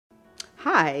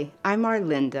Hi, I'm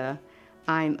Arlinda.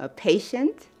 I'm a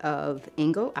patient of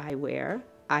Engle Eyewear.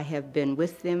 I have been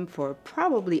with them for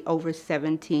probably over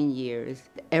 17 years.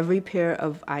 Every pair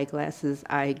of eyeglasses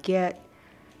I get,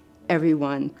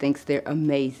 everyone thinks they're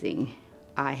amazing.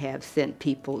 I have sent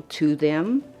people to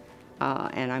them,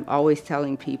 and I'm always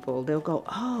telling people, they'll go,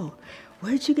 "Oh,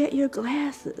 where'd you get your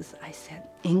glasses?" I said,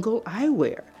 "Engle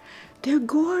Eyewear. They're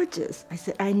gorgeous." I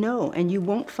said, "I know, and you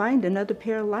won't find another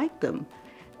pair like them."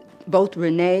 Both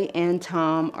Renee and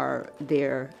Tom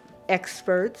they're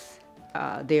experts.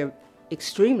 They're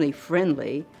extremely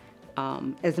friendly.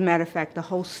 As a matter of fact, the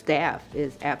whole staff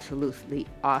is absolutely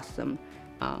awesome.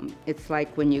 It's like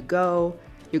when you go,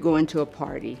 you're going to a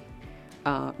party.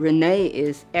 Renee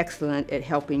is excellent at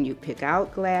helping you pick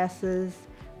out glasses.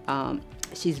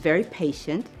 She's very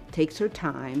patient, takes her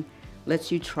time,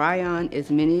 lets you try on as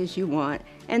many as you want,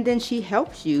 and then she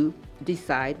helps you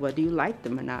decide whether you like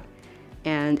them or not.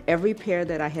 And every pair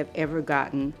that I have ever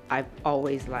gotten, I've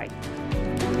always liked.